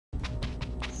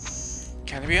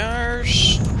Can it be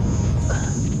ours?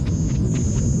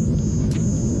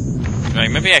 Right,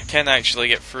 maybe I can actually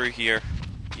get through here.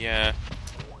 Yeah.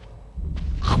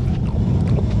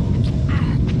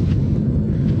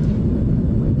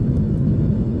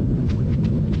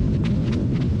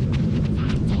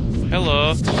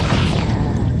 Hello.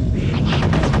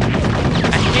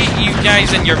 I hate you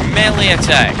guys and your melee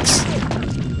attacks.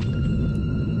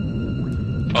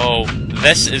 Oh,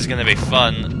 this is gonna be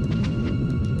fun.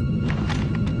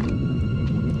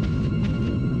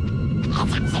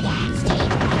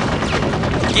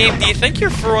 Game, do you think you're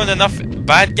throwing enough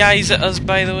bad guys at us,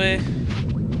 by the way?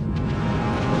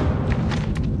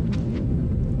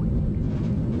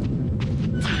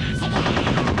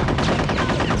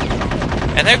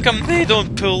 And how come they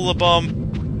don't pull the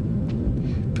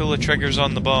bomb? Pull the triggers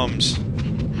on the bombs?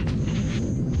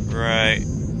 Right.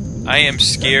 I am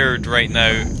scared right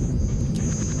now.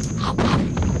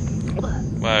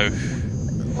 Wow.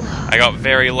 I got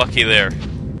very lucky there.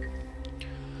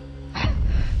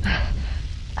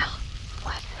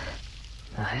 What?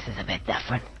 Oh, this is a bit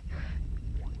different.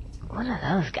 What are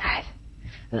those guys?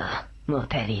 Ugh, little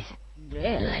teddies.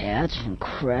 Really? That's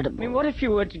incredible. I mean, what if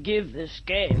you were to give this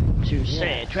game to,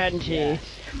 say, 20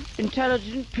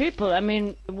 intelligent people? I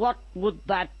mean, what would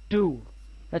that do?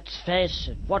 Let's face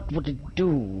it, what would it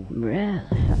do? Really?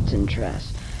 That's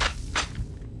interesting.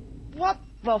 What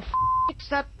the f*** is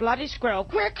that bloody squirrel?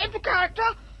 Quick, into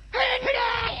character!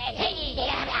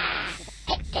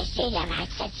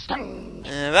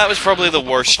 That was probably the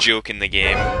worst joke in the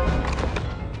game.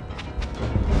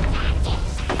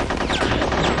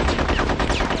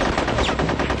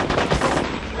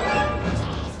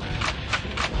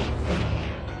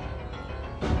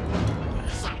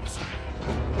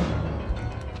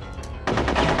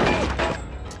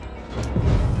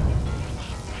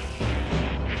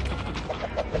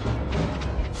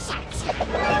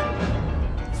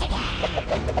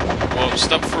 Whoa,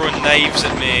 stop throwing knives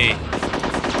at me.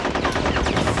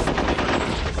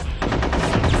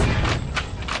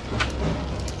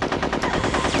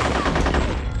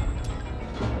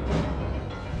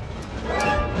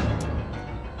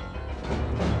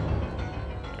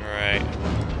 Right.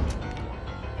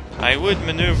 I would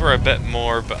maneuver a bit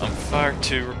more, but I'm far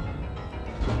too...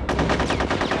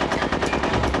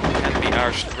 Can't be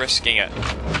arsed risking it.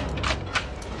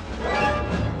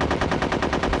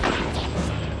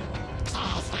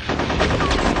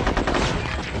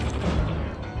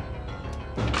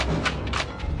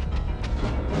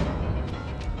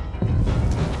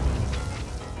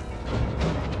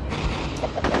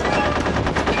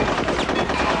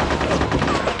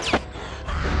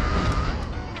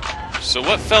 So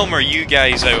what film are you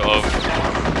guys out of?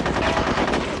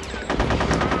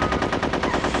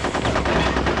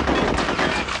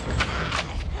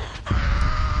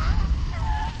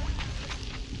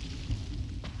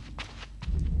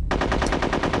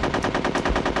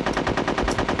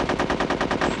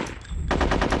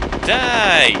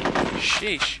 Die!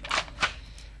 Sheesh.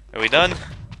 Are we done?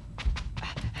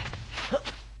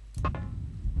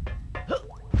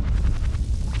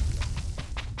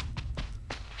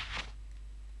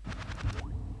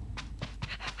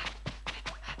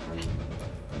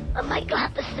 Am I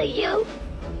glad to see you?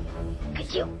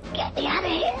 Could you get me out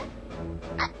of here?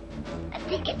 I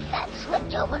think it's that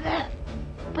switch over there.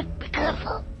 But be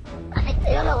careful. I think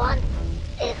the other one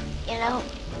is, you know,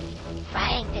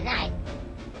 frying tonight.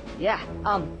 Yeah,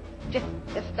 just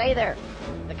stay there.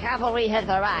 The cavalry has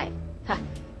arrived.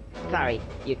 Sorry,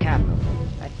 you can't move.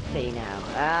 Let's see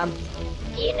now.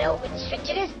 Do you know which switch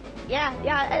it is? Yeah,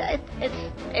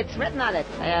 it's written on it.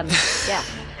 Yeah.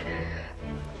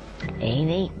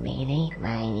 Eeny, meeny,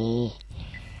 miny.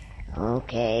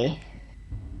 Okay.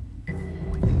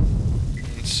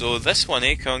 So this one,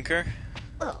 eh, Conker?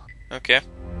 Oh. Okay.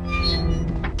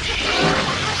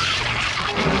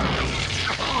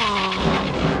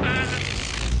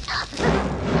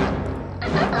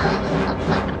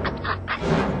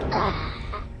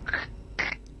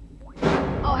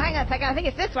 Oh, hang on a second. I think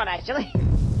it's this one, actually.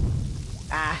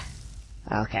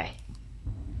 Okay.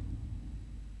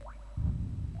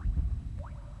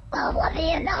 Well, what do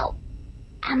you know?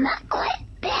 I'm not quite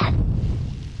dead.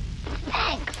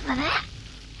 Thanks for that.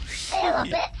 Feel a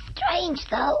bit strange,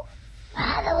 though.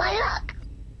 How do I look?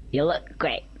 You look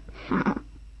great.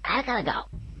 I gotta go.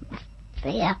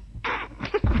 See ya.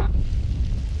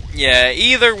 Yeah,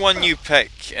 either one you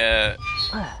pick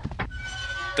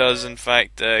does in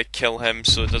fact kill him,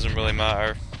 so it doesn't really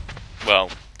matter. Well,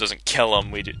 doesn't kill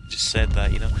him, we just said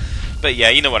that, you know. But yeah,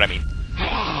 you know what I mean.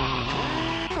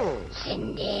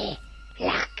 Cindy,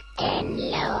 lock and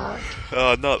load.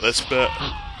 Oh, not this bit.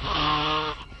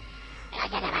 I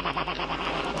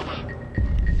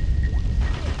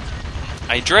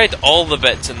I dread all the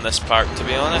bits in this part, to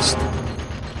be honest.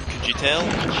 Could you tell?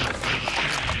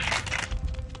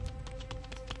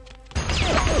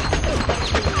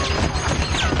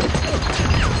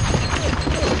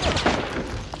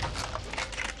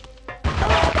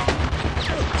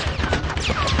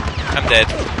 I'm dead.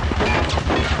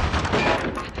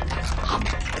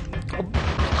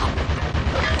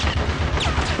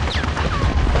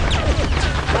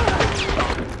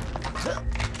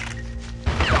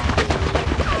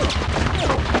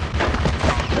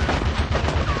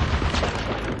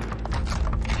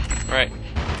 Right.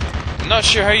 I'm not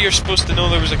sure how you're supposed to know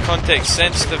there was a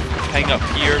context-sensitive thing up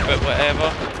here, but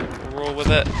whatever. We'll roll with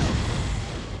it.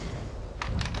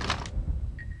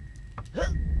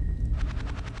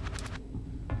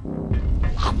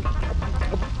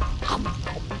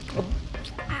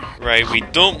 Right, we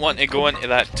don't want to go into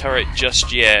that turret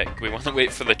just yet. We want to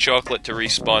wait for the chocolate to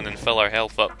respawn and fill our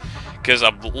health up. Because a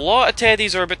lot of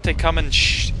teddies are about to come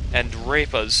and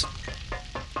rape us.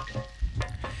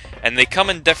 And they come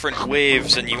in different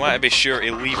waves, and you want to be sure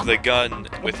to leave the gun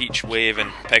with each wave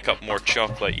and pick up more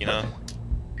chocolate, you know?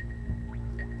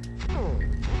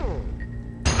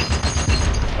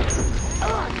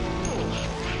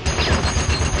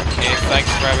 Okay, thanks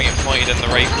for having it pointed in the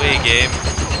right way, game.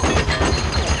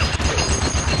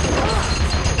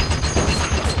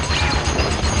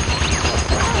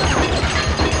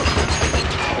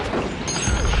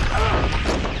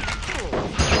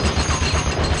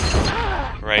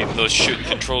 Right, those shooting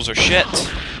controls are shit.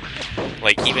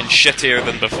 Like, even shittier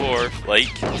than before,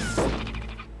 like.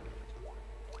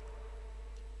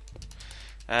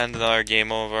 And another game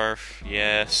over.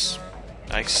 Yes.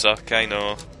 I suck, I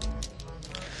know.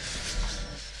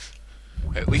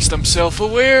 At least I'm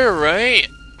self-aware, right?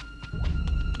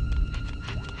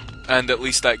 And at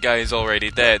least that guy is already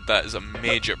dead. That is a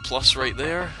major plus right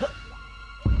there.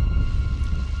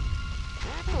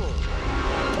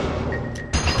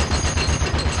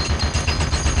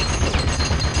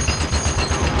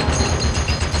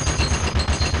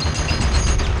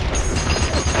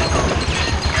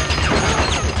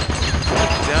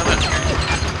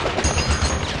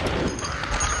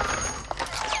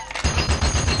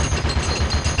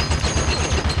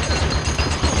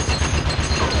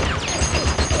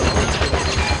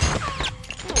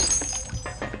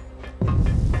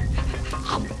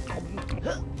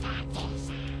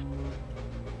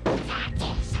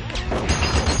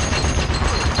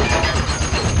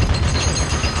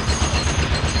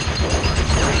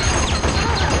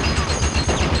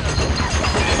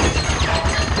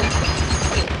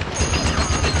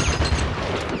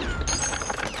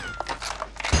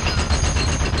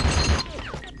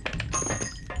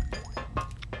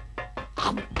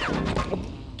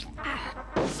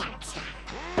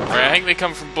 Right, I think they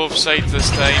come from both sides this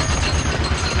time.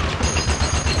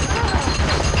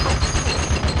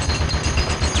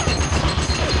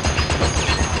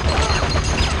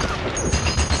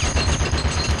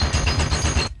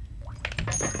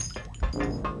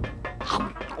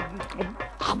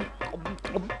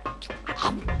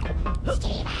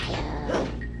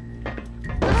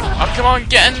 Oh, come on,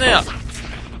 get in there!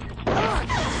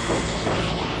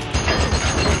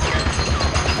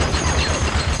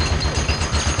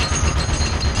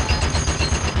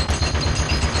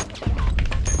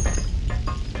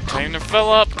 Time to fill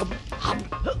up.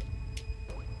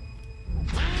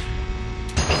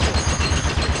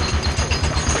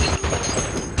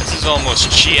 This is almost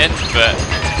cheating, but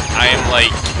I am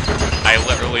like, I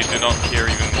literally do not care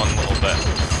even one little bit.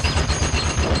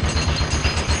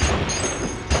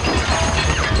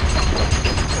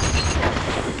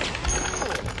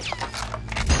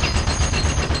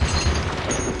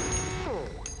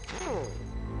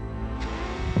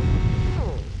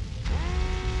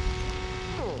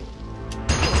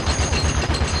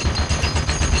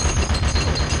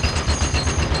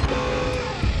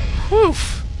 Whew!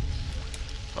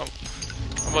 Well,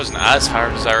 it wasn't as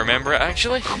hard as I remember it,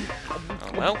 actually.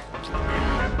 Oh well.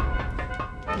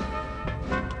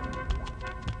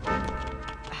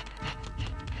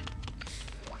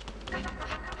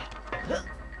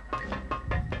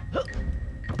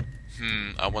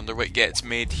 I wonder what gets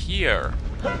made here.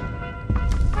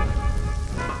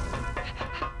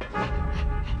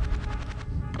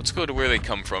 Let's go to where they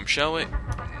come from, shall we?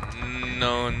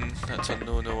 No, that's a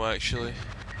no-no, actually.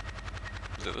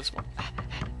 Is it this one?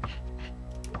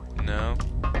 No.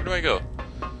 Where do I go?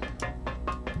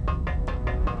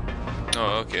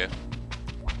 Oh, okay.